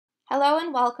Hello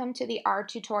and welcome to the R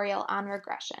tutorial on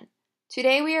regression.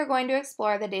 Today we are going to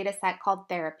explore the dataset called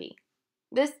therapy.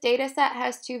 This dataset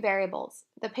has two variables,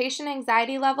 the patient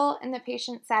anxiety level and the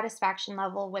patient satisfaction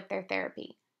level with their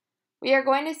therapy. We are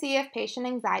going to see if patient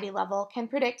anxiety level can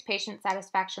predict patient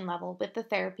satisfaction level with the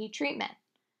therapy treatment.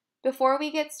 Before we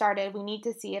get started, we need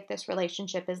to see if this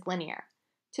relationship is linear.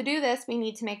 To do this, we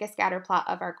need to make a scatter plot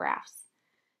of our graphs.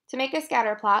 To make a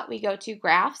scatter plot, we go to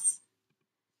Graphs,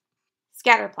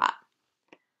 Scatterplot.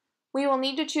 We will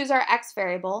need to choose our x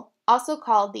variable, also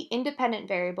called the independent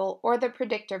variable or the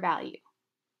predictor value,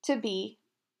 to be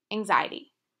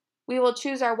anxiety. We will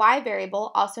choose our y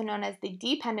variable, also known as the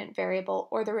dependent variable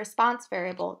or the response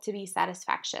variable, to be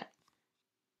satisfaction.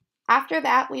 After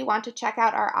that, we want to check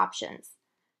out our options.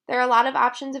 There are a lot of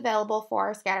options available for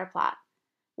our scatter plot.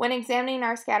 When examining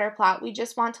our scatter plot, we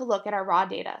just want to look at our raw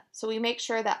data, so we make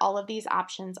sure that all of these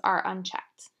options are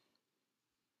unchecked.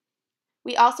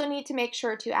 We also need to make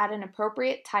sure to add an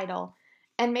appropriate title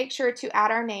and make sure to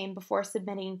add our name before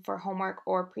submitting for homework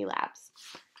or pre-labs.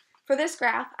 For this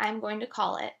graph, I'm going to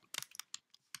call it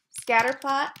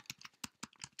Scatterplot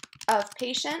of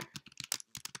Patient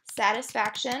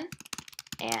Satisfaction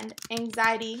and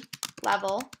Anxiety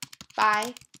Level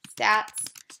by Stats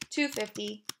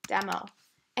 250 Demo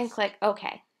and click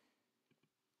OK.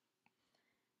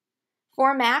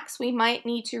 For max, we might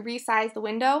need to resize the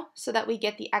window so that we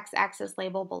get the x-axis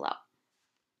label below.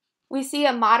 We see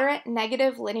a moderate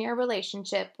negative linear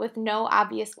relationship with no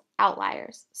obvious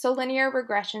outliers, so linear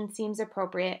regression seems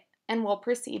appropriate and we'll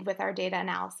proceed with our data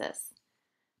analysis.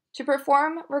 To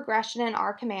perform regression in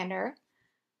R Commander,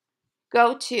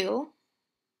 go to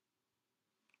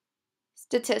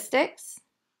Statistics,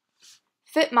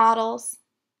 Fit Models,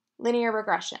 Linear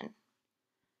Regression.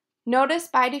 Notice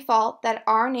by default that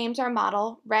R names our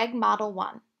model Reg Model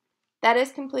 1. That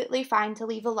is completely fine to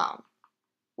leave alone.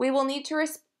 We will need to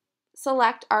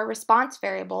select our response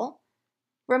variable.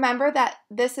 Remember that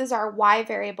this is our y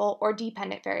variable or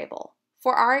dependent variable.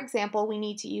 For our example, we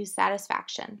need to use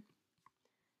satisfaction.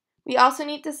 We also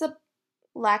need to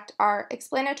select our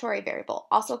explanatory variable,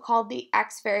 also called the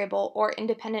x variable or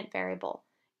independent variable.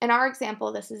 In our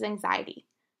example, this is anxiety.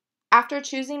 After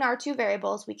choosing our two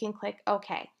variables, we can click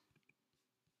OK.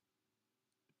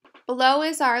 Below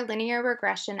is our linear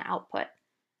regression output.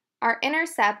 Our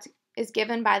intercept is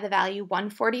given by the value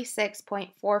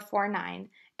 146.449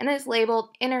 and is labeled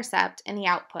intercept in the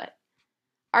output.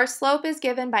 Our slope is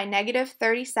given by negative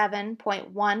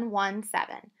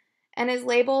 37.117 and is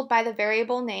labeled by the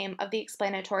variable name of the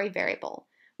explanatory variable,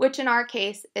 which in our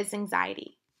case is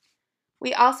anxiety.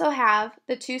 We also have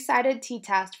the two-sided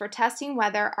t-test for testing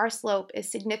whether our slope is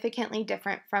significantly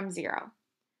different from 0.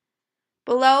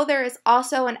 Below, there is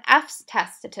also an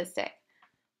f-test statistic.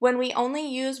 When we only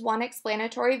use one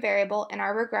explanatory variable in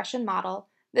our regression model,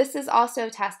 this is also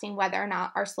testing whether or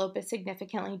not our slope is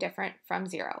significantly different from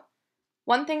 0.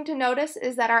 One thing to notice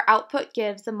is that our output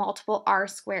gives the multiple r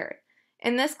squared.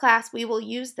 In this class, we will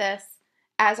use this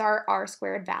as our r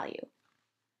squared value.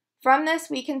 From this,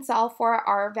 we can solve for our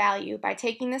r value by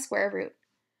taking the square root.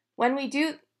 When we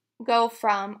do go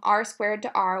from r squared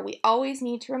to r, we always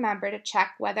need to remember to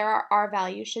check whether our r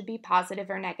value should be positive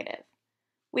or negative.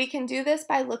 We can do this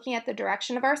by looking at the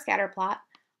direction of our scatter plot,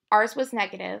 ours was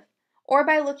negative, or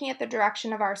by looking at the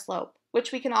direction of our slope,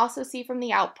 which we can also see from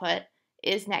the output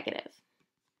is negative.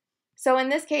 So in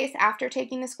this case, after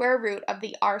taking the square root of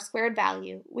the r squared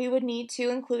value, we would need to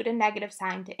include a negative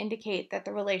sign to indicate that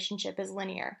the relationship is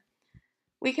linear.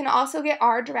 We can also get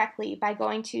r directly by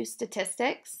going to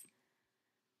Statistics,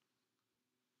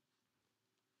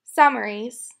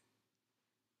 Summaries,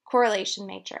 Correlation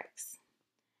Matrix,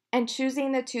 and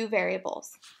choosing the two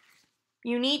variables.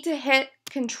 You need to hit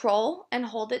Control and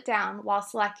hold it down while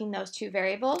selecting those two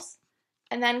variables,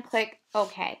 and then click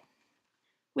OK.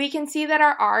 We can see that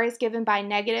our R is given by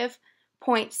negative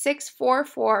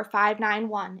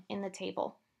 0.644591 in the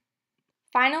table.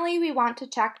 Finally, we want to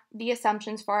check the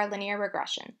assumptions for our linear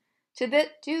regression. To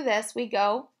do this, we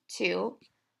go to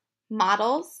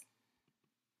Models,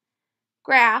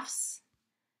 Graphs,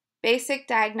 Basic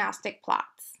Diagnostic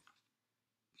Plots.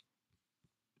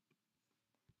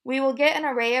 We will get an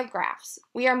array of graphs.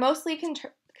 We are mostly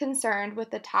concerned with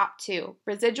the top two,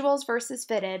 residuals versus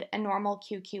fitted and normal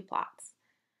QQ plots.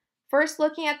 First,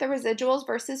 looking at the residuals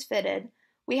versus fitted,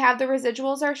 we have the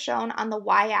residuals are shown on the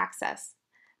y-axis.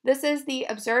 This is the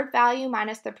observed value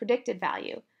minus the predicted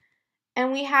value.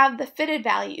 And we have the fitted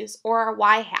values, or our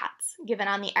y-hats, given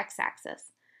on the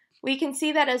x-axis. We can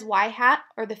see that as y-hat,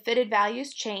 or the fitted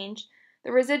values, change,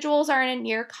 the residuals are in a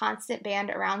near constant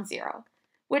band around 0,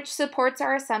 which supports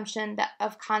our assumption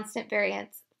of constant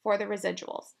variance for the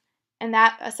residuals. and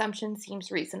that assumption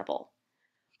seems reasonable.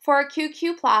 For a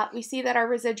QQ plot, we see that our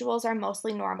residuals are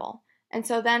mostly normal, and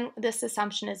so then this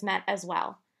assumption is met as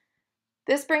well.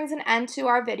 This brings an end to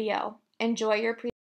our video. Enjoy your presentation.